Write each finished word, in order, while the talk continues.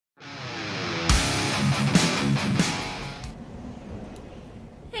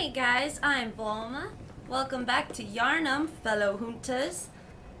guys, I'm Bulma. Welcome back to Yarnum, fellow Juntas.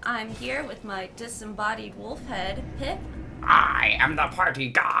 I'm here with my disembodied wolf head, Pip. I am the party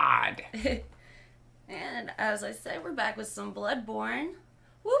god! And as I said, we're back with some Bloodborne.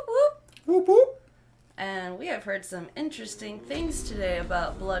 Whoop whoop! Whoop whoop! And we have heard some interesting things today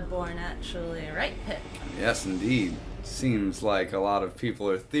about Bloodborne, actually. Right, Pip? Yes, indeed. Seems like a lot of people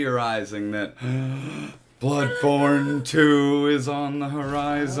are theorizing that Bloodborne 2 is on the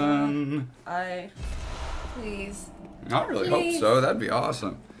horizon. Please. I really hope so. That'd be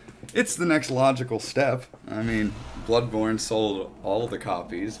awesome. It's the next logical step. I mean, Bloodborne sold all the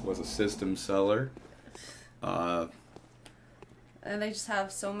copies, was a system seller. And they just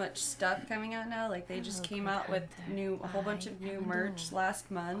have so much stuff coming out now. Like, they just came out with a whole bunch of new merch last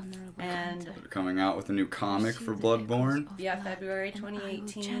month. And They're coming out with a new comic for Bloodborne. yeah, February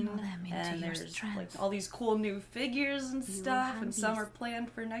 2018. And there's like all these cool new figures and stuff. And some are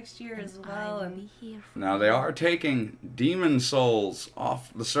planned for next year as well. And Now they are taking Demon Souls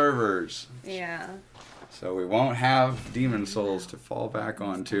off the servers. yeah. So we won't have Demon Souls to fall back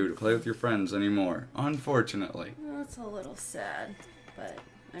onto to play with your friends anymore, unfortunately. That's a little sad. But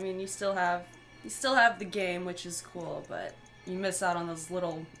I mean, you still have the game, which is cool, but you miss out on those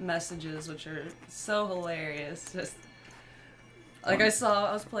little messages, which are so hilarious. Just like I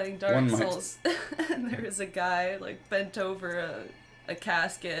was playing Dark Souls, and there was a guy like bent over a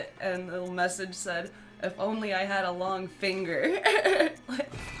casket, and the little message said, "If only I had a long finger."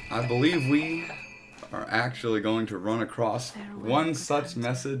 I believe we are actually going to run across one such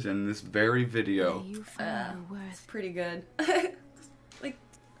message in this very video. It's pretty good. Like,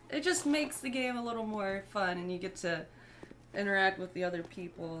 it just makes the game a little more fun, and you get to interact with the other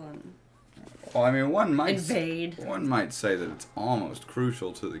people and Well, I mean, one might invade. One might say that it's almost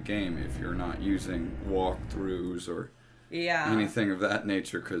crucial to the game if you're not using walkthroughs or anything of that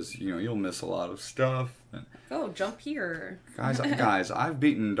nature, because you'll miss a lot of stuff. And oh, jump here, guys, I've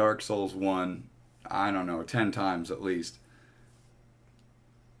beaten Dark Souls 1. I don't know, 10 times at least.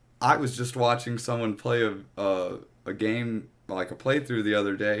 I was just watching someone play a game, like a playthrough the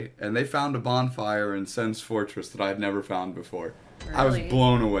other day, and they found a bonfire in Sen's Fortress that I had never found before. Really? I was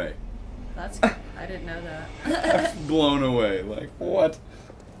blown away. That's good. I didn't know that. I was blown away. Like, what?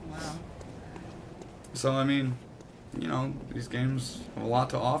 Wow. So, I mean, these games have a lot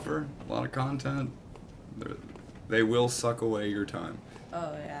to offer, a lot of content. They will suck away your time.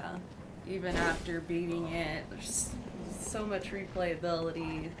 Oh, yeah. Even after beating it, there's so much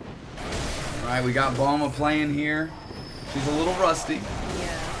replayability. Alright, we got Bulma playing here. She's a little rusty.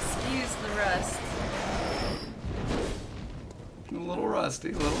 Yeah, excuse the rust. A little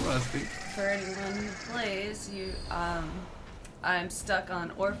rusty. For anyone who plays, I'm stuck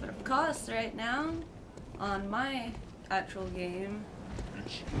on Orphan of Kos right now, on my actual game.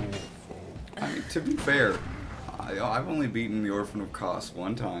 I mean, to be fair, I've only beaten the Orphan of Kos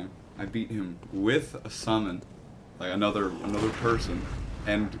one time. I beat him with a summon, like another person,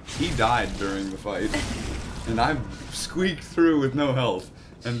 and he died during the fight. And I squeaked through with no health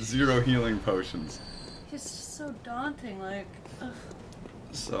and 0 healing potions. It's just so daunting, like. Ugh.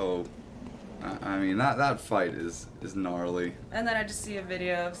 So, I mean, that fight is gnarly. And then I just see a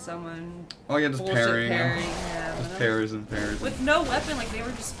video of someone. Oh yeah, just parrying him. Yeah, just parries and parries. With no weapon, like they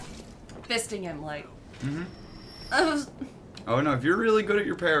were just fisting him, like. Mhm. I was. Oh no, if you're really good at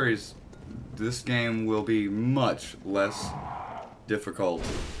your parries, this game will be much less difficult.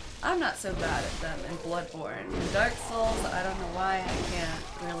 I'm not so bad at them in Bloodborne. In Dark Souls, I don't know why I can't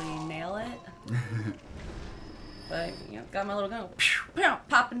really nail it. But, got my little gun,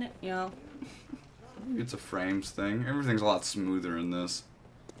 popping it, It's a frames thing. Everything's a lot smoother in this.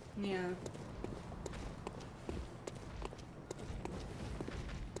 Yeah.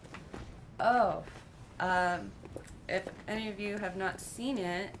 Oh, if any of you have not seen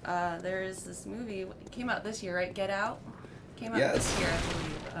it, there is this movie. It came out this year, right? Get Out? Came out this year, I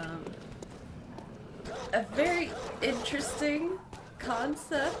believe. A very interesting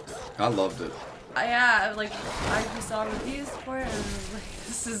concept. I loved it. Yeah, like, I saw reviews for it, and I was like,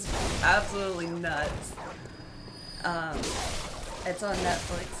 this is absolutely nuts. It's on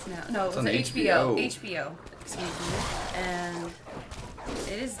Netflix now. No, it was on HBO. HBO, excuse me. And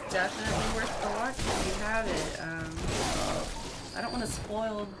it is definitely worth the watch if you have it. I don't want to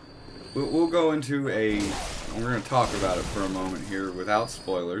spoil. We'll go into we're going to talk about it for a moment here without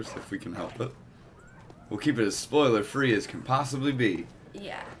spoilers, if we can help it. We'll keep it as spoiler-free as can possibly be.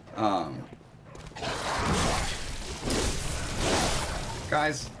 Yeah.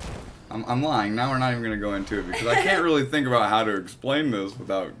 Guys, I'm lying. Now we're not even going to go into it because I can't really think about how to explain this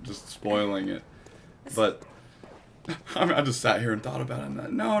without just spoiling it. But I just sat here and thought about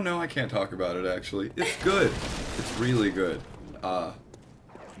it. No, I can't talk about it, actually. It's good. It's really good.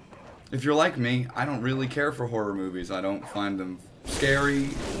 If you're like me, I don't really care for horror movies. I don't find them scary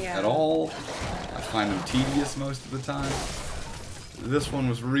at all. I find them tedious most of the time. This one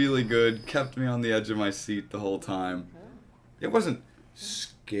was really good. Kept me on the edge of my seat the whole time. It wasn't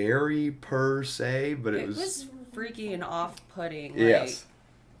scary per se, but it was freaky and off-putting. Yes.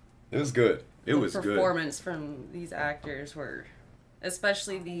 It was good. It was good. The performance from these actors were,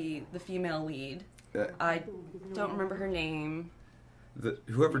 especially the female lead. I don't remember her name.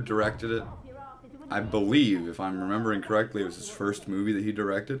 Whoever directed it, I believe, if I'm remembering correctly, it was his first movie that he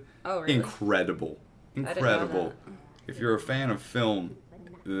directed. Oh, really? Incredible. Incredible. If you're a fan of film,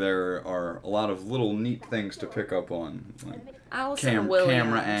 there are a lot of little neat things to pick up on. Like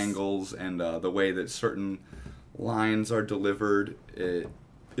camera angles and the way that certain lines are delivered.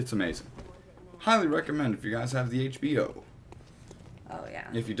 It's amazing. Highly recommend if you guys have the HBO. Oh, yeah.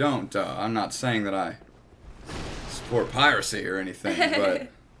 If you don't, I'm not saying that I support piracy or anything, but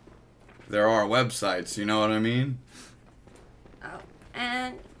there are websites, you know what I mean? Oh,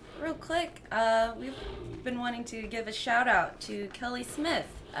 and real quick, we've been wanting to give a shout out to Kelly Smith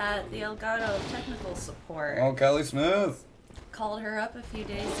at the Elgato Technical Support. Oh, Kelly Smith! Called her up a few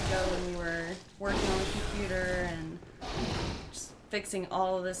days ago when we were working on the computer and just fixing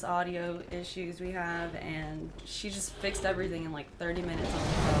all of this audio issues we have, and she just fixed everything in like 30 minutes on the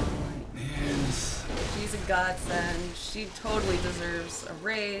phone. Yes. She's a godsend. She totally deserves a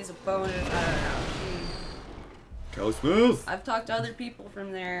raise, a bonus, I don't know. Kelly Smith! I've talked to other people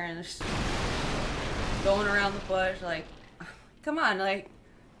from there and it's going around the bush like, come on, like,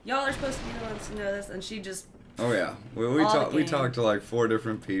 y'all are supposed to be the ones to know this, and she just... Oh yeah, we talked to like 4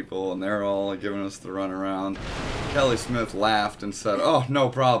 different people, and they're all giving us the runaround. Kelly Smith laughed and said, "Oh, no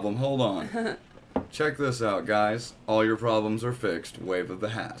problem. Hold on. Check this out, guys. All your problems are fixed. Wave of the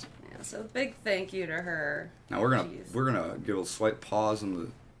hat." Yeah, so big thank you to her. Now we're gonna give a slight pause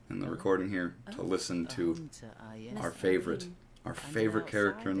in the recording here to listen to our favorite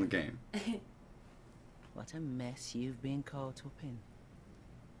character in the game. What a mess you've been caught up in.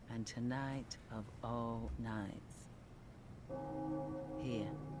 And tonight of all nights, here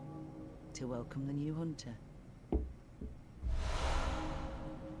to welcome the new hunter.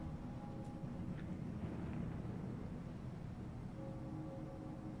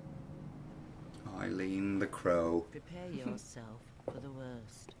 Eileen the Crow. Prepare yourself for the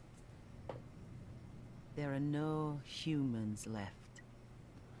worst. There are no humans left.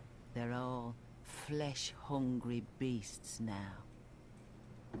 They're all flesh-hungry beasts now.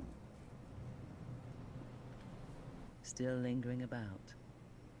 Still lingering about.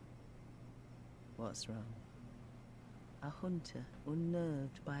 What's wrong? A hunter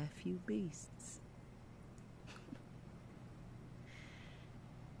unnerved by a few beasts.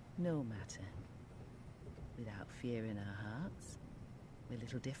 No matter. Without fear in our hearts, we're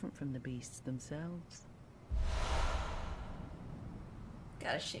little different from the beasts themselves.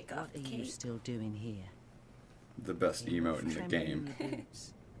 Gotta shake off the What are cape. you still doing here? The best emote in the game.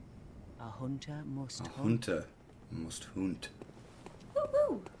 A hunter must A hunt. hunter must hunt.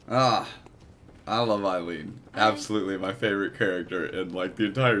 Woo-woo. Ah, I love Eileen. Absolutely my favorite character in like the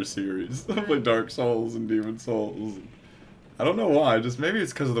entire series. I play Dark Souls and Demon Souls. I don't know why. Just maybe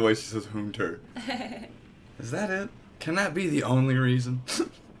it's because of the way she says hunter. Is that it? Can that be the only reason? It's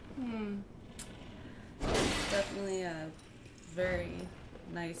definitely a very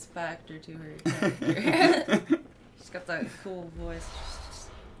nice factor to her character. She's got that cool voice.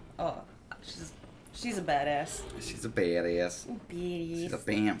 She's a badass. She's a badass. She's a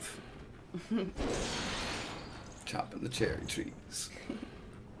bamf. Chopping the cherry trees.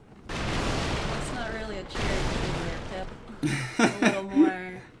 It's not really a cherry tree there, Pip. A little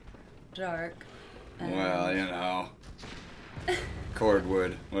more dark. Well, you know.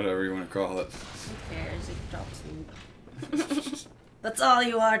 Cordwood, whatever you want to call it. Who cares? It drops loot. That's all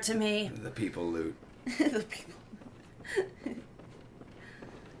you are to me. The people loot. The people.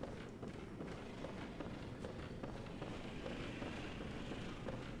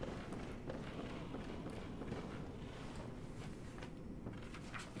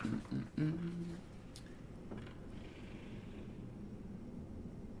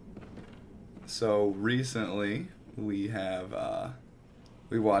 So recently we have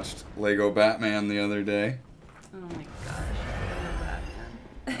we watched Lego Batman the other day. Oh my gosh,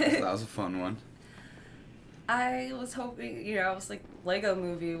 I love That was a fun one. I was hoping, I was like, Lego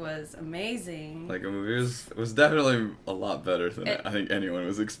Movie was amazing. Lego movie was definitely a lot better than I think anyone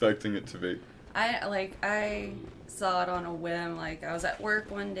was expecting it to be. I saw it on a whim. Like, I was at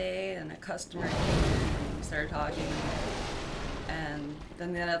work one day and a customer came in and we started talking. And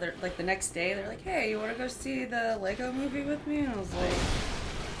then the next day, they're like, hey, you want to go see the Lego movie with me? And I was like,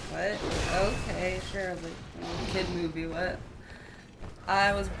 what? Okay, sure. I was like, oh, kid movie, what?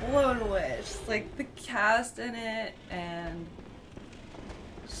 I was blown away. It's just like the cast in it and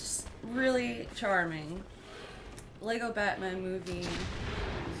just really charming. Lego Batman movie.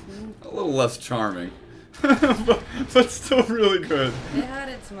 A little less charming. but still really good. It had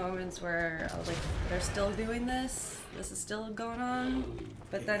its moments where I was like, they're still doing this? This is still going on?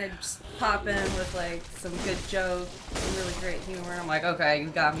 But then it just pop in with like some good jokes, some really great humor. I'm like, okay, you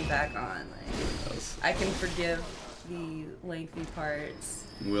got me back on. Like, I can forgive the lengthy parts.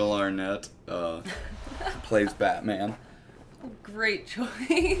 Will Arnett plays Batman. Great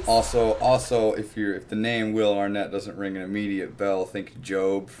choice. Also, if the name Will Arnett doesn't ring an immediate bell, think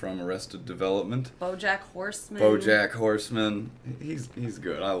Job from Arrested Development. BoJack Horseman. BoJack Horseman. He's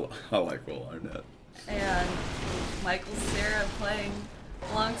good. I like Will Arnett. And Michael Cera playing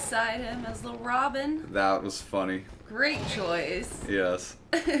alongside him as Little Robin. That was funny. Great choice. Yes.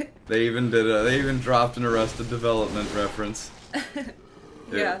 They even dropped an Arrested Development reference.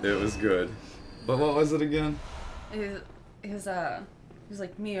 Yeah. It was good. But what was it again? He was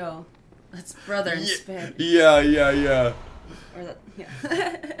like Mio, that's brother in Spanish. Yeah. Or that, yeah.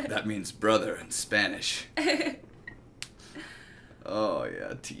 That means brother in Spanish. Oh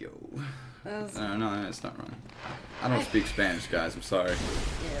yeah, Tio. No, it's not wrong. I don't speak Spanish, guys. I'm sorry.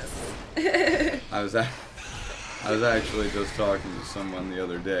 Yes. I was actually just talking to someone the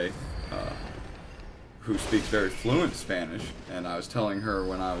other day who speaks very fluent Spanish, and I was telling her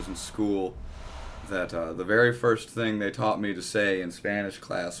when I was in school that the very first thing they taught me to say in Spanish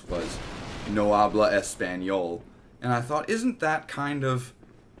class was "No habla español," and I thought, isn't that kind of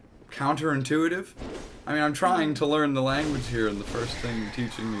counterintuitive? I mean, I'm trying to learn the language here, and the first thing you're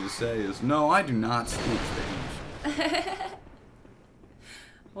teaching me to say is, "No, I do not speak Spanish."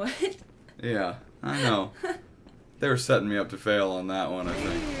 What? Yeah, I know. They were setting me up to fail on that one, I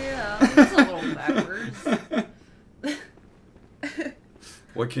think. Yeah, that's a little backwards.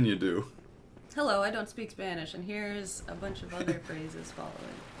 What can you do? Hello, I don't speak Spanish, and here's a bunch of other phrases following.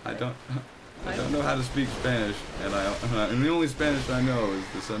 I don't know how to speak Spanish, and the only Spanish I know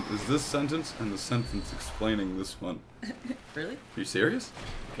is this sentence and the sentence explaining this one. Really? Are you serious?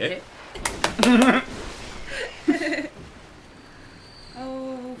 Okay.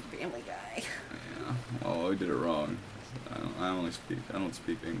 Oh, Family Guy. Yeah. Oh, I did it wrong. I don't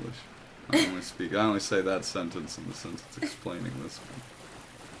speak English. I only say that sentence and the sentence explaining this one.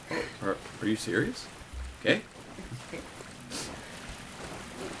 Oh, are you serious? Okay.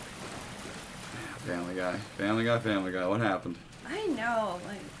 Family Guy. What happened? I know,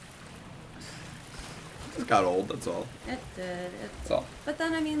 like, It got old. That's all. it did. That's all. But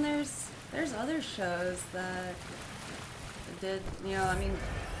then, I mean, there's other shows that did, you know, I mean,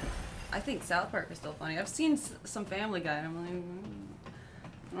 I think South Park is still funny. I've seen some Family Guy, and I'm like,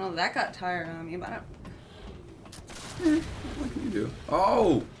 I don't know, that got tired on me, but I don't... What can you do?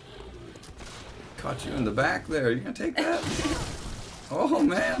 Oh! Caught you in the back there. You gonna take that? Oh,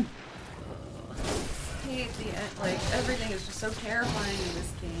 man. I hate the end. Like, everything is just so terrifying in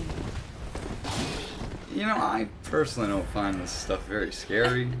this game. You know, I personally don't find this stuff very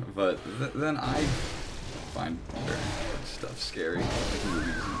scary, but then I find very much stuff scary, like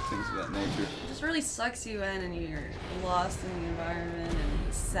movies and things of that nature. It just really sucks you in, and you're lost in the environment and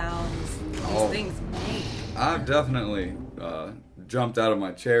the sounds these things make. I've definitely jumped out of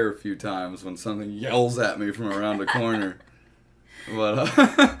my chair a few times when something yells at me from around a corner. But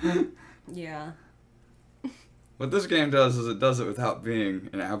Yeah. what this game does is it does it without being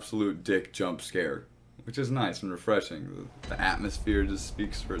an absolute dick jump scare, which is nice and refreshing. The atmosphere just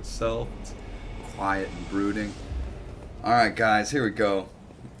speaks for itself. It's quiet and brooding. Alright guys, here we go.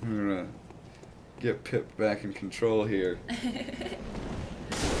 We're gonna get Pip back in control here.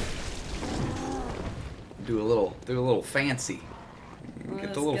 Do a little fancy.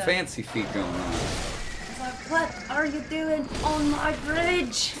 Get the little fancy feet going on. It's like, what are you doing on my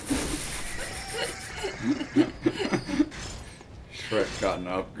bridge? Shrek got an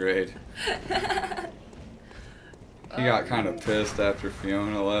upgrade. He got kind of pissed after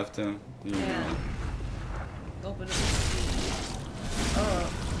Fiona left him. You know. Open up his feet. Oh,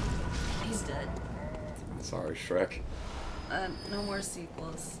 he's dead. Sorry, Shrek. No more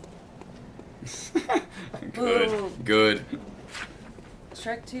sequels. Good.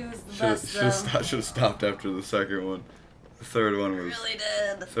 Shrek 2 is the best, though. Should have stopped after the second one. The third one was. Really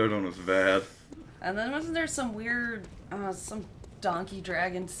did. The third one was bad. And then wasn't there some weird, some Donkey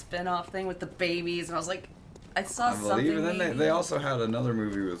Dragon spin-off thing with the babies, and I was like, I saw I something. believe, and then maybe. they also had another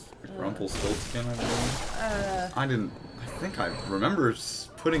movie with Rumpelstiltskin, I believe. I think I remember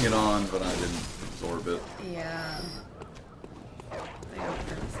putting it on, but I didn't absorb it. Yeah. They don't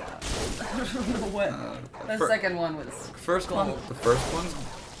turn this out. I don't know what. The second one was. The first one's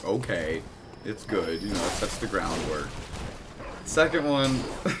okay. It's good, you know, it sets the groundwork. Second one,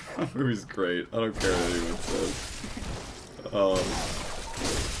 that movie's great. I don't care what anyone says.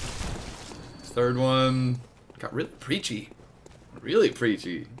 Third one got really preachy. Really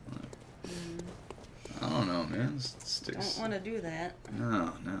preachy. I don't know, man. Don't want to do that.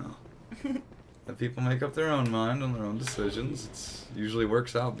 No. Let people make up their own mind on their own decisions. It usually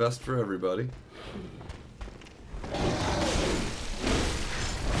works out best for everybody.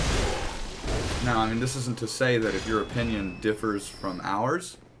 Now, I mean, this isn't to say that if your opinion differs from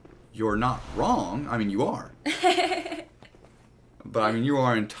ours, you're not wrong. I mean, you are. But, I mean, you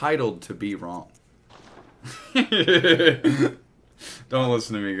are entitled to be wrong. Don't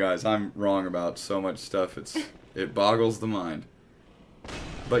listen to me, guys. I'm wrong about so much stuff. It boggles the mind.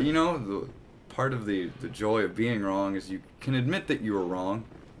 But, you know, the part of the joy of being wrong is you can admit that you were wrong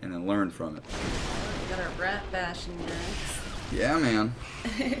and then learn from it. We got our rat bashing next. Yeah, man.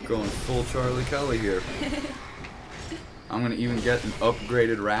 Going full Charlie Kelly here. I'm gonna even get an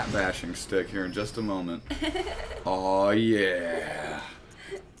upgraded rat bashing stick here in just a moment. Oh yeah.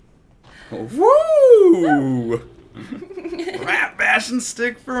 Woo! Rat bashing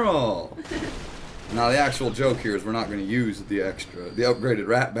stick for all. Now the actual joke here is we're not gonna use the upgraded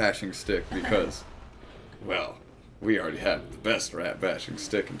rat bashing stick because, well, we already have the best rat bashing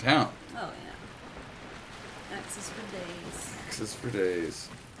stick in town. Oh yeah. Axes for days. Axes for days.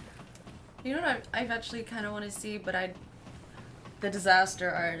 You know what I've actually kind of want to see, but the Disaster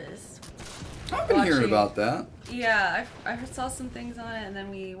Artist. I've been hearing about that. Yeah, I saw some things on it, and then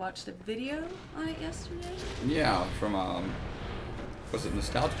we watched a video on it yesterday. Yeah, from was it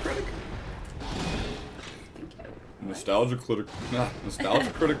Nostalgia Critic? Nostalgia Critic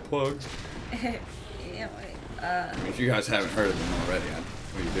plug. Yeah, wait. If you guys haven't heard of them already,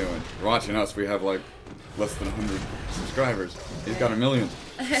 what are you doing? You're watching us. We have like less than 100 subscribers. He's got 1 million.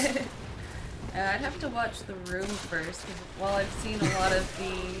 I'd have to watch The Room first, because while I've seen a lot of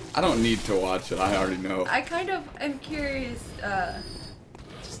the... I don't need to watch it. I already know. I kind of am curious.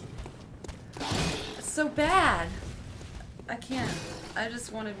 It's so bad. I can't. I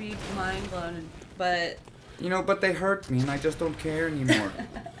just want to be mind blown, but... You know, but they hurt me, and I just don't care anymore.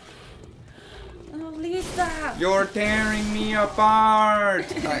 Oh, Lisa! You're tearing me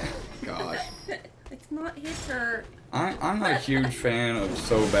apart! Gosh. It's not his hurt. I'm not a huge fan of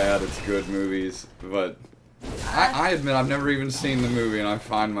so bad it's good movies, but I admit I've never even seen the movie, and I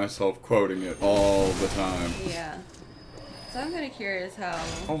find myself quoting it all the time. Yeah. So I'm kind of curious how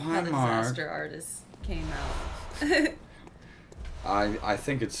Oh, hi, the Disaster Artist came out. I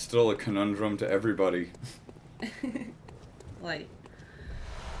think it's still a conundrum to everybody. Like,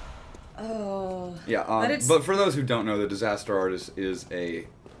 oh. Yeah, but for those who don't know, the Disaster Artist is a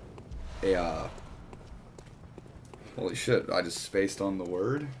holy shit, I just spaced on the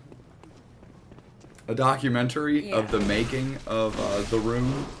word. A documentary of the making of The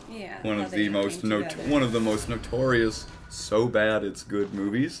Room. Yeah. One of the most notorious so bad it's good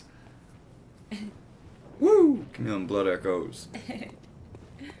movies. Woo! Camille and Blood Echoes.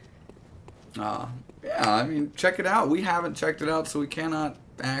 Yeah, I mean, check it out. We haven't checked it out, so we cannot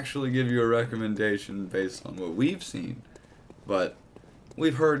actually give you a recommendation based on what we've seen. But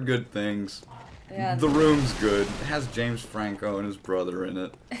we've heard good things. Yeah, The Room's good. It has James Franco and his brother in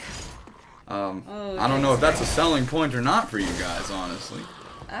it. I don't know if that's a selling point or not for you guys, honestly.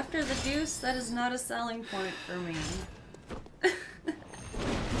 After The Deuce, that is not a selling point for me.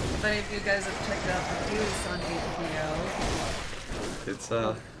 But if you guys have checked out The Deuce on HBO... It's,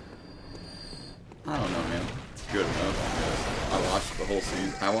 I don't know, man. It's good enough, I guess. I watched the whole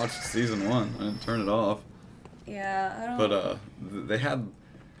season. I watched season 1. I didn't turn it off. Yeah, I don't... But, they had...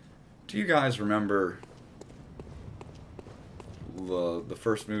 Do you guys remember the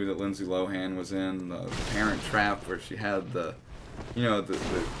first movie that Lindsay Lohan was in, the Parent Trap, where she had the, you know, the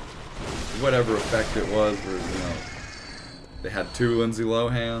whatever effect it was, where, you know, they had 2 Lindsay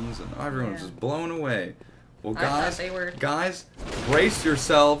Lohans, and everyone was just blown away. Well, guys, brace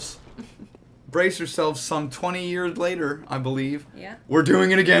yourselves. Brace yourselves. Some 20 years later, I believe. Yeah. We're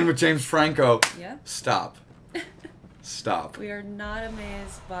doing it again with James Franco. Yeah. Stop. Stop. We are not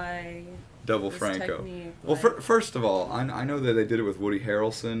amazed by Double this Franco. technique, Well, like... first of all, I know that they did it with Woody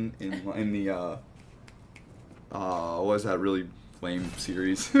Harrelson in the what was that really lame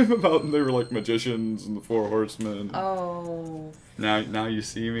series about they were like magicians and the Four Horsemen. Oh. Now you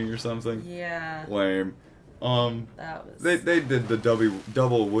see me or something. Yeah. Lame. That was. They did the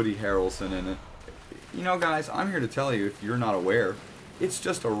double Woody Harrelson in it. You know, guys, I'm here to tell you if you're not aware, it's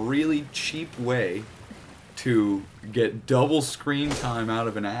just a really cheap way to get double screen time out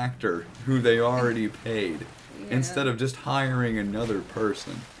of an actor who they already paid, instead of just hiring another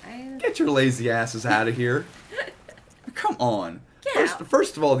person. Get your lazy asses out of here. Come on.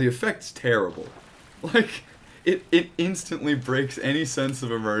 First of all, the effect's terrible. Like, it instantly breaks any sense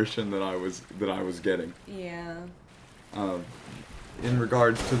of immersion that I was getting. Yeah. In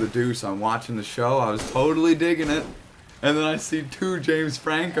regards to the Deuce, I'm watching the show. I was totally digging it. And then I see two James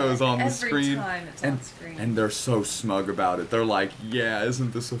Francos on the screen. Every time it's on screen. And they're so smug about it. They're like, yeah,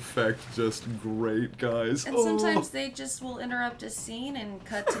 isn't this effect just great, guys? And sometimes they just will interrupt a scene and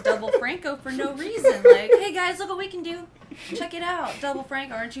cut to Double Franco for no reason. Like, hey guys, look what we can do. Check it out. Double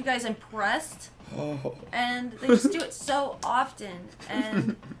Franco. Aren't you guys impressed? Oh. And they just do it so often.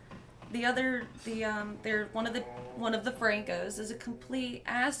 And they're one of the Francos is a complete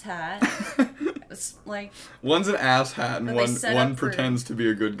asshat. It's like one's an asshat and one pretends to be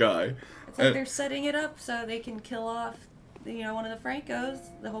a good guy. It's like they're setting it up so they can kill off, one of the Francos,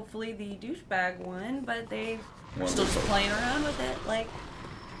 hopefully the douchebag one, but they are still just playing around with it. Like,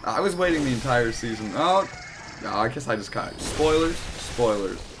 I was waiting the entire season. Oh, no, I guess I just kind of spoilers.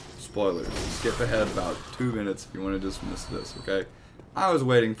 Skip ahead about 2 minutes if you want to dismiss this, okay? I was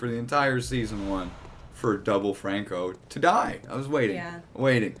waiting for the entire season 1 for Double Franco to die. I was waiting. Yeah.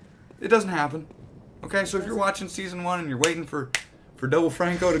 Waiting. It doesn't happen. Okay, so if you're watching season 1 and you're waiting for Double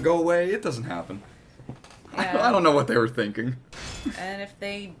Franco to go away, it doesn't happen. Yeah. I don't know what they were thinking. And if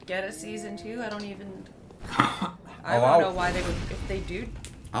they get a season 2, I don't know why they would, if they do.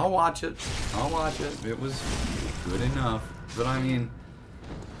 I'll watch it. It was good enough. But I mean,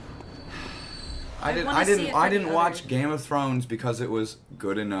 I didn't watch Game of Thrones because it was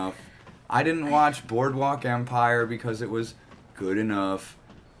good enough. I didn't watch Boardwalk Empire because it was good enough.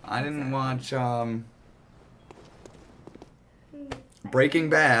 I didn't watch Breaking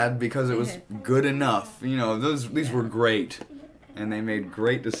Bad because it was good enough. These were great, and they made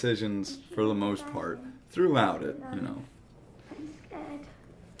great decisions for the most part throughout it.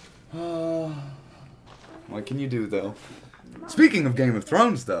 What can you do though? Speaking of Game of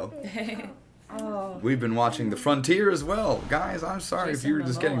Thrones, though. We've been watching The Frontier as well. Guys, I'm sorry if you were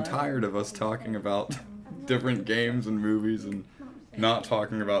just getting tired of us talking about different games and movies and not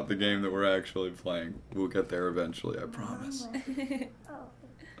talking about the game that we're actually playing. We'll get there eventually, I promise.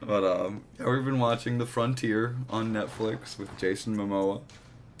 But, we've been watching The Frontier on Netflix with Jason Momoa.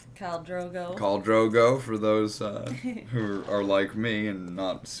 Khal Drogo. Khal Drogo, for those who are like me and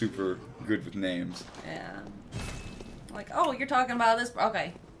not super good with names. Yeah. Like, oh, you're talking about this?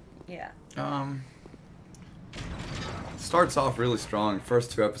 Okay. Yeah. Starts off really strong.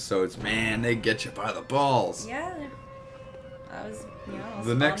 First 2 episodes, man, they get you by the balls. Yeah. I was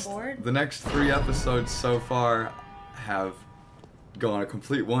on board. The next 3 episodes so far have gone a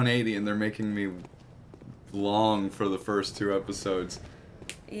complete 180, and they're making me long for the first 2 episodes.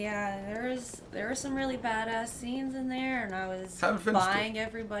 Yeah, there were some really badass scenes in there, and I was buying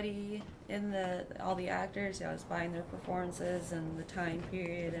everybody in all the actors. I was buying their performances and the time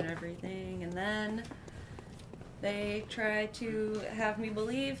period and everything, and then they tried to have me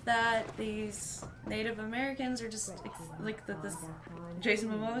believe that these Native Americans are just like that. This Jason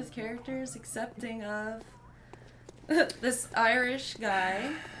Momoa's character is accepting of this Irish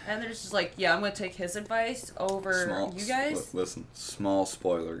guy, and they're just like, yeah, I'm gonna take his advice over you guys. Listen, small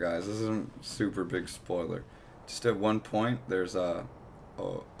spoiler, guys. This isn't super big spoiler. Just at one point, there's a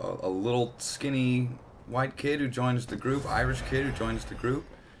little skinny white kid who joins the group, Irish kid who joins the group.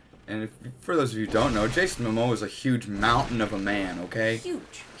 And for those of you who don't know, Jason Momoa is a huge mountain of a man, okay?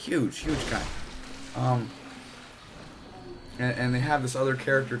 Huge guy. And they have this other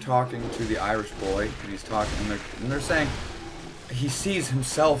character talking to the Irish boy, and he's talking, and they're saying, he sees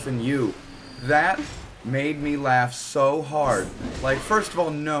himself in you. That made me laugh so hard. Like, first of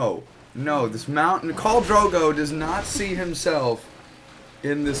all, no, this mountain, Khal Drogo does not see himself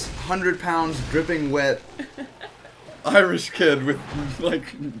in this 100 pounds dripping wet Irish kid with,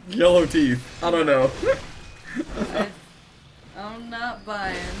 like, yellow teeth. I don't know. I'm not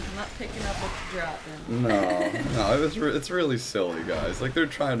buying. I'm not picking up what you're dropping. No, it's really silly, guys. Like, they're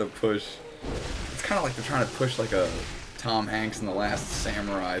trying to push... It's kind of like they're trying to push, like, a Tom Hanks in The Last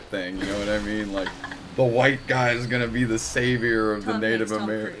Samurai thing, you know what I mean? Like, the white guy is gonna be the savior of the Native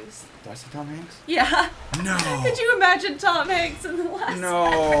Americans. Did I say Tom Hanks? Yeah. No. Could you imagine Tom Hanks in The Last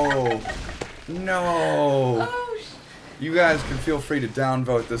No. Oh, You guys can feel free to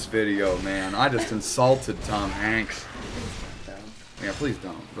downvote this video, man. I just insulted Tom Hanks. Yeah, please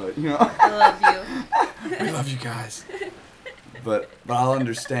don't. But you know, I love you. we love you guys. But I'll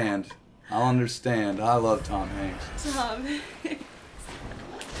understand. I'll understand. I love Tom Hanks. Tom.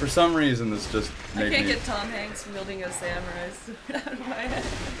 For some reason, this just I made can't me. get Tom Hanks wielding a samurai sword out of my head.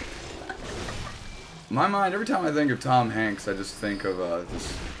 My mind. Every time I think of Tom Hanks, I just think of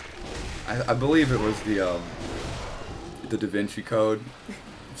this. I believe it was the Da Vinci Code,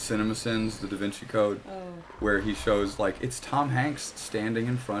 CinemaSins, the Da Vinci Code, where he shows like it's Tom Hanks standing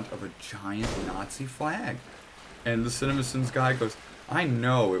in front of a giant Nazi flag, and the CinemaSins guy goes, "I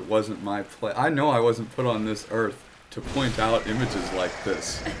know it wasn't my play. I know I wasn't put on this earth to point out images like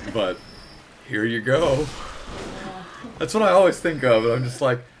this, but here you go." That's what I always think of, and I'm just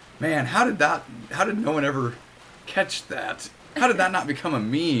like, man, how did no one ever catch that? How did that not become a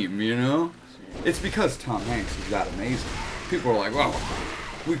meme, you know? It's because Tom Hanks is that amazing. People are like, well,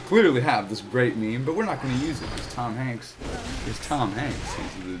 we clearly have this great meme, but we're not going to use it because Tom Hanks is Tom Hanks.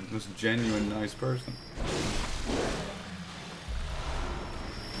 He's the most genuine, nice person.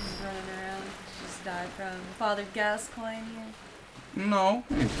 He's running around. Just died from Father Gascoigne here. No,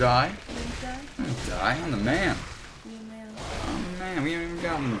 he didn't die. Did he die? He didn't die. I'm the man. You man. I'm the man. We haven't even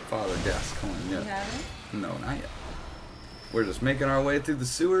gotten Father Gascoigne You yet. haven't? No, not yet. We're just making our way through the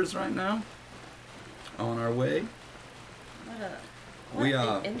sewers right now. On our way. What We,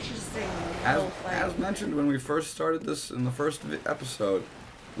 an interesting As little fight. mentioned when we first started this in the first episode,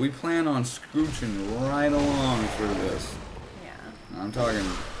 we plan on scooching right along through this. Yeah. I'm talking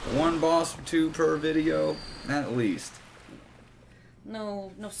one boss or two per video, at least.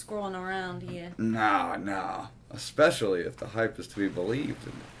 No scrolling around here. Nah. Especially if the hype is to be believed.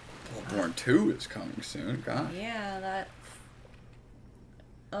 And Bloodborne 2 is coming soon, gosh. Yeah, that.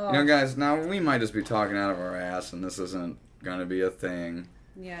 Oh. You know, guys, now we might just be talking out of our ass, and this isn't gonna be a thing.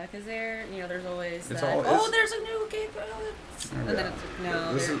 Yeah, because there's always It's that. all- Oh, it's- there's a new game. Oh, and then it's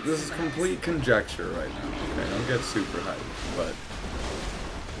no. This is complete conjecture right now. Okay, don't get super hyped, but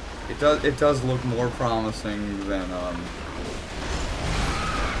it does look more promising than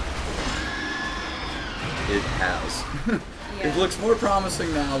it has. Yeah. It looks more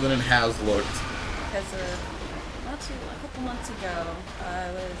promising now than it has looked. Because a couple months ago,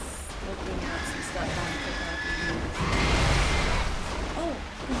 I was looking at some stuff on TikTok. Oh,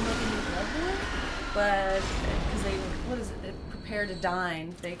 you can make a new Bloodborne? But because what is it? Prepare to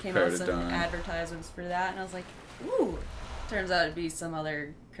Dine. They came out with some advertisements for that, and I was like, ooh. Turns out to be some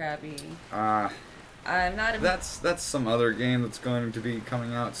other crappy. I'm not. That's some other game that's going to be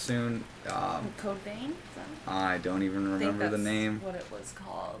coming out soon. Code Vein. I don't even remember the name. What it was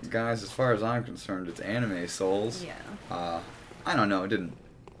called. Guys, as far as I'm concerned, it's Anime Souls. Yeah. I don't know. It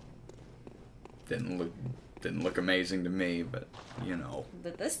didn't look amazing to me, but you know.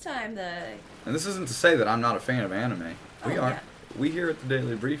 But this time And this isn't to say that I'm not a fan of anime. We are. Yeah. We here at the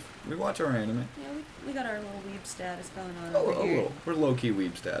Daily Brief, we watch our anime. Yeah, we got our little weeb status going on. A over here. little. We're low-key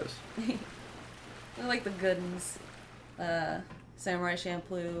weeb status. We like the good ones. Samurai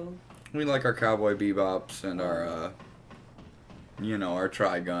Champloo. We like our Cowboy Bebops and our, our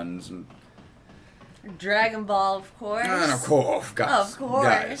Triguns and. Dragon Ball, of course. And of course, guys. Of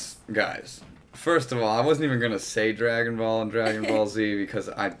course. Guys. First of all, I wasn't even gonna say Dragon Ball and Dragon Ball Z because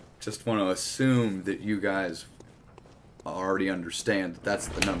I just want to assume that you guys already understand that that's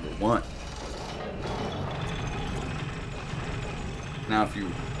the number one. Now, if you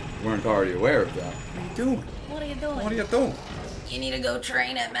weren't already aware of that, what are you doing? What are you doing? What are you doing? You need to go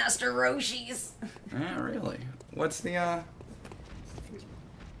train at Master Roshi's. Yeah, really. What's the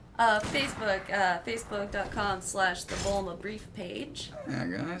Facebook, facebook.com/the Bulma Brief page. Yeah,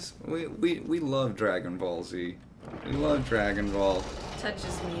 guys, we love Dragon Ball Z. We love Dragon Ball.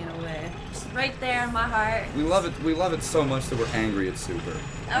 Touches me in a way. Just right there in my heart. We love it. We love it so much that we're angry at Super.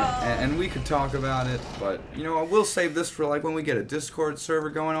 Oh. And we could talk about it, but we'll save this for like when we get a Discord server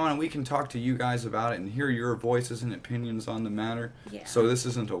going on, and we can talk to you guys about it and hear your voices and opinions on the matter. Yeah. So this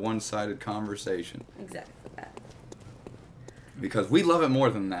isn't a one-sided conversation. Exactly that. Because we love it more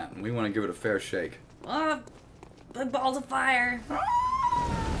than that, and we want to give it a fair shake. Oh, big balls of fire.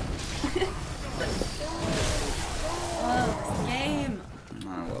 Oh, this game.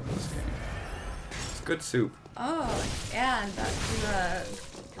 I love this game. It's good soup. Oh, yeah, and back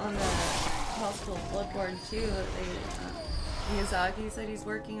to, on the possible Bloodborne 2, Miyazaki said he's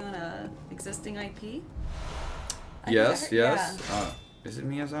working on a existing IP. Yes. Yeah. Is it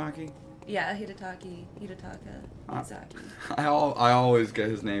Miyazaki? Yeah, Hidetaka Miyazaki. I always get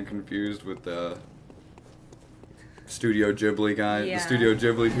his name confused with the Studio Ghibli guy, Yeah. the Studio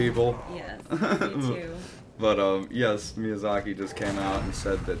Ghibli people. Yes, me too. But yes, Miyazaki just came out and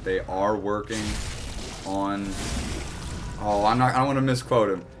said that they are working on. Oh, I don't want to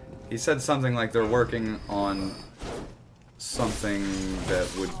misquote him. He said something like they're working on something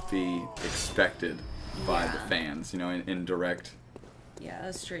that would be expected by the fans, you know, in direct. Yeah,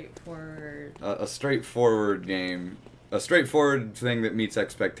 a straightforward. A straightforward game, a straightforward thing that meets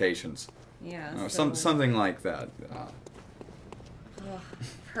expectations. Yeah. Something like that.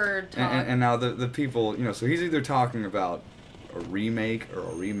 Heard talk. And now the people, you know, so he's either talking about a remake or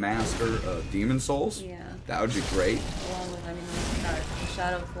a remaster of Demon's Souls. Yeah. That would be great. Along with, I mean, we've got the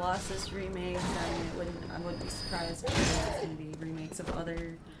Shadow of Colossus remakes. I mean, I wouldn't be surprised if there's going to be remakes of other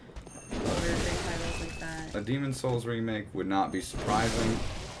big titles like that. A Demon's Souls remake would not be surprising.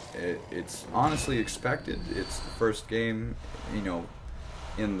 It's honestly expected. It's the first game, you know,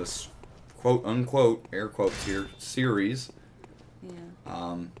 in the quote-unquote, air quotes here, series.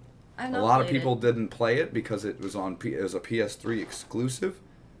 Yeah. A lot of people didn't play it because it was on it was a PS3 exclusive.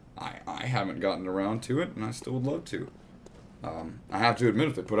 I haven't gotten around to it, and I still would love to. I have to admit,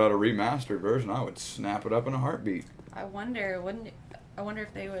 if they put out a remastered version, I would snap it up in a heartbeat. I wonder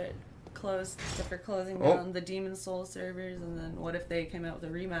if they would if they're closing down the Demon Soul servers, and then what if they came out with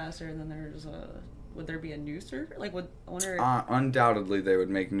a remaster, and then would there be a new server? Like, I wonder. Undoubtedly, they would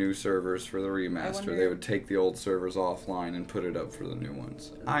make new servers for the remaster. They would take the old servers offline and put it up for the new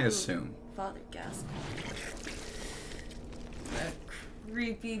ones. I assume. Father Gascoigne. A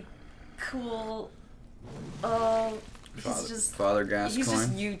creepy, cool. Oh, Father Gascoigne. He's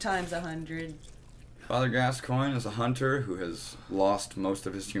just you times 100. Father Gascoigne is a hunter who has lost most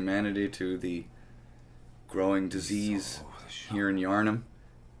of his humanity to the growing disease here in Yharnam.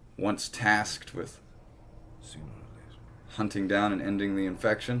 Once tasked with hunting down and ending the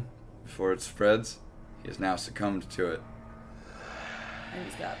infection before it spreads, he has now succumbed to it. And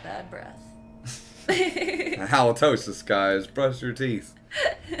he's got bad breath. Halitosis, guys. Brush your teeth.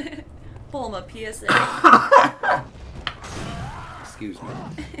 Bulma, PSA. Excuse me.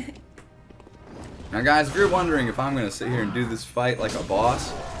 Now, guys, if you're wondering if I'm going to sit here and do this fight like a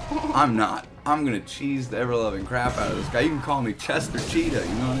boss, I'm not. I'm going to cheese the ever-loving crap out of this guy. You can call me Chester Cheetah,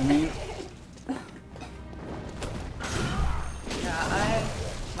 you know what I mean? Yeah,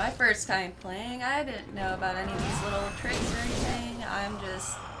 my first time playing, I didn't know about any of these little tricks or anything. I'm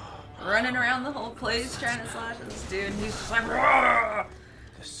just running around the whole place trying to slash at this dude, and he's just like, "Rah!"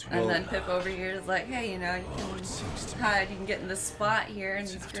 And then Pip over here is like, hey, you know, you can hide, you can get in this spot here in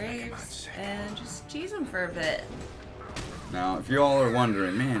these graves, and just cheese him for a bit. Now, if you all are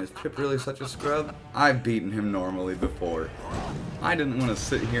wondering, man, is Pip really such a scrub? I've beaten him normally before. I didn't want to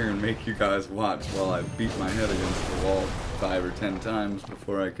sit here and make you guys watch while I beat my head against the wall 5 or 10 times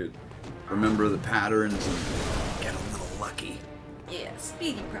before I could remember the patterns and get a little lucky. Yeah,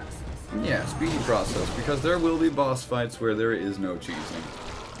 speedy process. Yeah, speedy process, because there will be boss fights where there is no cheesing.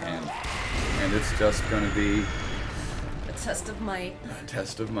 And it's just going to be a test of might. A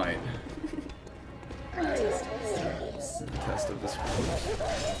test of might. A test of the skills. A test of the skills.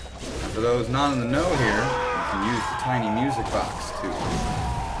 And for those not in the know here, you can use the tiny music box to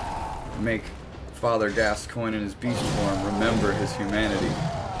make Father Gascoigne in his beast form remember his humanity.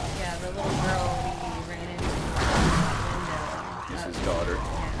 Yeah, the little girl we ran into the window. Is his daughter.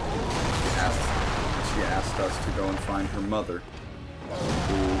 She asked us to go and find her mother,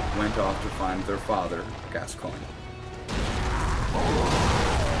 who went off to find their father, Gascoigne.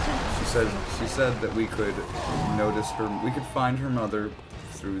 She said that we could notice her, we could find her mother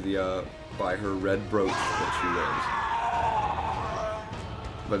through the by her red brooch that she wears.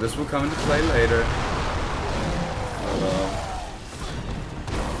 But this will come into play later.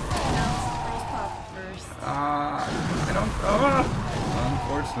 I don't.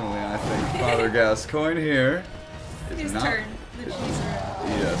 Unfortunately, I think Father Gascoigne here is He's not. turned the cheeser.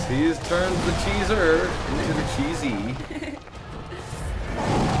 Yes, he has turned the cheeser into the cheesy.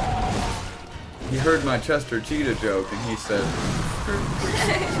 He heard my Chester Cheetah joke and he said,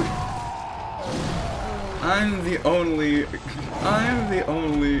 I'm the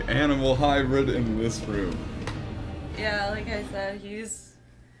only animal hybrid in this room. Yeah, like I said, you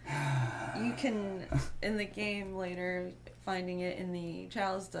can, in the game later, finding it in the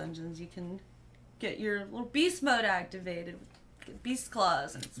Chalice dungeons, you can get your little beast mode activated with beast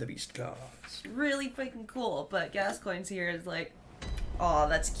claws. And The beast claws. it's really freaking cool, but Gascoigne's here is like, oh,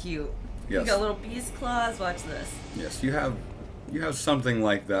 that's cute. Yes. You got little beast claws, watch this. Yes, you have something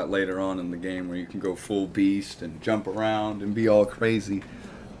like that later on in the game where you can go full beast and jump around and be all crazy,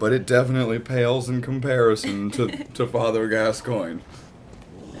 but it definitely pales in comparison to Father Gascoigne.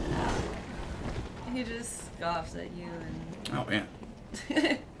 He just scoffs at you and... Oh, man.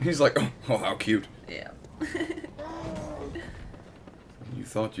 He's like, oh, how cute. Yeah. You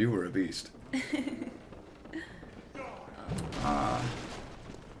thought you were a beast.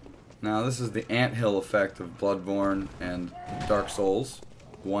 Now this is the anthill effect of Bloodborne and Dark Souls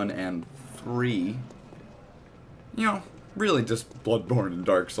 1 and 3. You know, really just Bloodborne and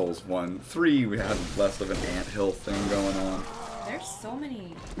Dark Souls 1. 3 we had less of an anthill thing going on. There's so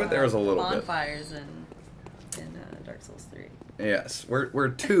many But there's a little bonfires in Dark Souls 3. Yes, where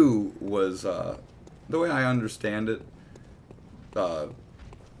 2 was, the way I understand it,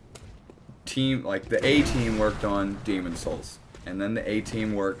 team, like the A team worked on Demon Souls, and then the A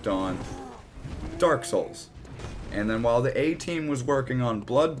team worked on Dark Souls, and then while the A team was working on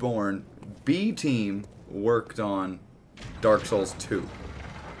Bloodborne, B team worked on Dark Souls 2.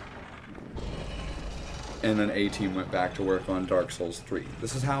 And then A team went back to work on Dark Souls 3.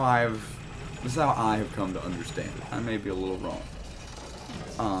 This is how I have come to understand it. I may be a little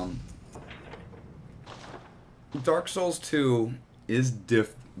wrong. Dark Souls 2 is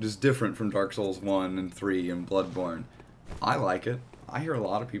different from Dark Souls 1 and 3 and Bloodborne. I like it. I hear a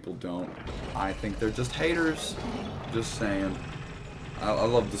lot of people don't. I think they're just haters. Just saying. I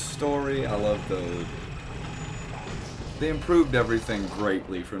love the story. I love the... They improved everything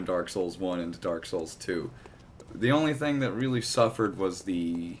greatly from Dark Souls 1 into Dark Souls 2. The only thing that really suffered was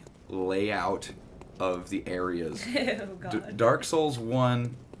the layout of the areas. Oh, God. Dark Souls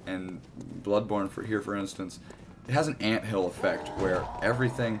 1 and Bloodborne, for instance, it has an anthill effect where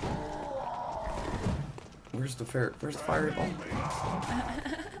everything... Where's the fiery ball?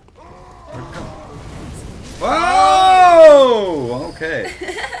 Where'd it go? Whoa! Okay.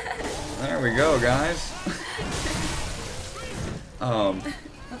 There we go, guys.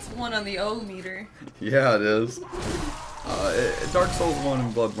 That's one on the O meter. Yeah, it is. Dark Souls 1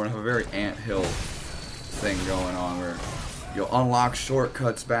 and Bloodborne have a very anthill thing going on where you'll unlock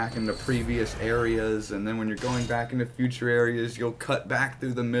shortcuts back into previous areas, and then when you're going back into future areas, you'll cut back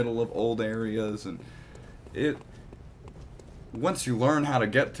through the middle of old areas, and once you learn how to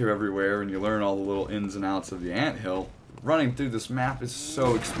get to everywhere and you learn all the little ins and outs of the anthill, running through this map is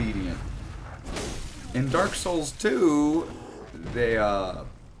so expedient. In Dark Souls 2,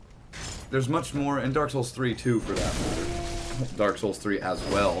 there's much more, in Dark Souls 3 too, for that matter. Dark Souls 3 as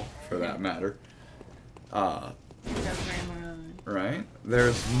well, for that matter. Right?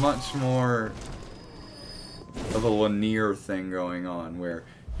 There's much more of a linear thing going on, where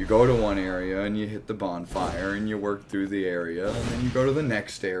you go to one area and you hit the bonfire and you work through the area, and then you go to the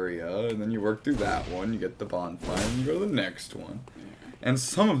next area and then you work through that one, you get the bonfire, and you go to the next one. And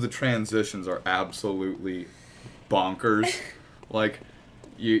some of the transitions are absolutely bonkers. Like,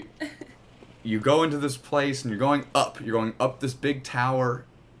 you go into this place and you're going up this big tower,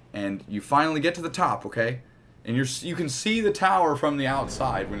 and you finally get to the top, okay? And you can see the tower from the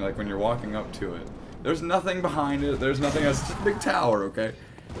outside when you're walking up to it. There's nothing behind it. There's nothing else. It's just a big tower, okay?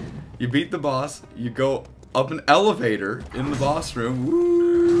 You beat the boss. You go up an elevator in the boss room.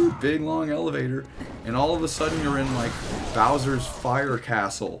 Woo! Big long elevator, and all of a sudden you're in like Bowser's fire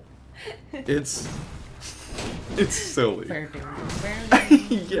castle. It's silly.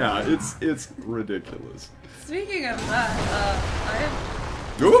 Yeah, it's ridiculous. Speaking of that,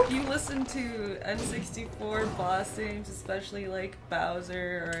 if you listen to N64 boss games, especially like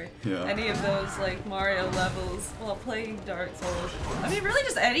Bowser or any of those like Mario levels while playing Dark Souls, I mean really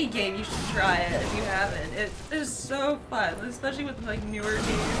just any game you should try it if you haven't. It is so fun, especially with like newer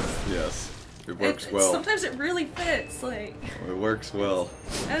games. Yes, it works well. Sometimes it really fits, like... It works well.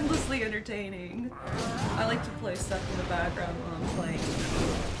 Endlessly entertaining. I like to play stuff in the background while I'm playing.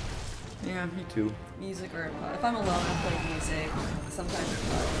 Yeah, me too. Music, or if I'm alone, I play music. Sometimes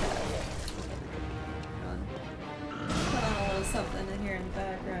put on a little something in here in the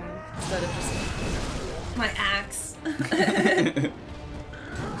background instead of just my axe.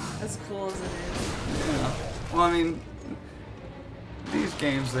 As cool as it is. Yeah. Well, I mean, these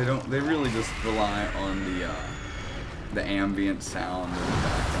games they really just rely on the ambient sound and the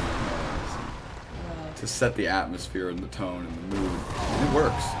background noise to set the atmosphere and the tone and the mood. And it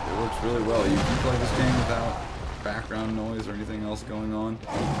works. It works really well. You can play this game without background noise or anything else going on.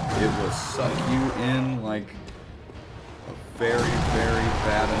 It will suck you in like a very, very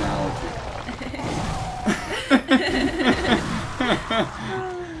bad analogy.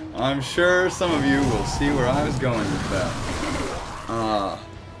 I'm sure some of you will see where I was going with that.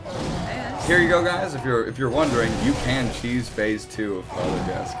 Here you go, guys. If you're wondering, you can cheese phase 2 if other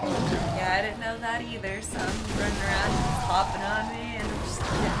guests come to. Yeah, I didn't know that either. So I'm running around just hopping on me and just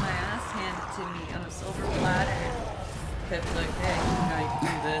getting my ass handed to me on a silver platter. And Pip's like, hey, you know you can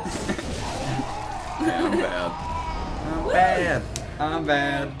do this. Yeah, I'm bad. I'm bad. I'm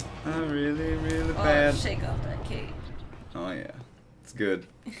bad. I'm really, really Oh, bad. shake off that cake. Oh yeah, it's good.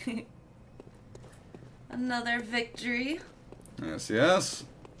 Another victory. Yes, yes.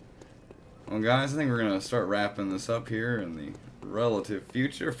 Well, guys, I think we're gonna start wrapping this up here in the relative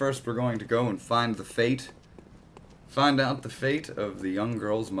future. First, we're going to go and find out the fate of the young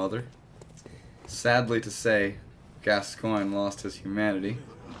girl's mother. Sadly to say, Gascoigne lost his humanity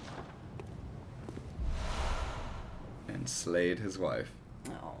and slayed his wife.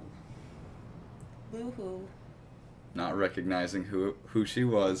 Oh. Boo-hoo. Not recognizing who she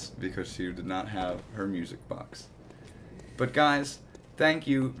was because she did not have her music box. But guys, thank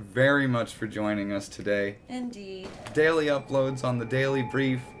you very much for joining us today. Indeed. Daily uploads on the Daily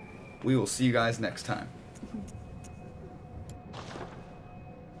Brief. We will see you guys next time.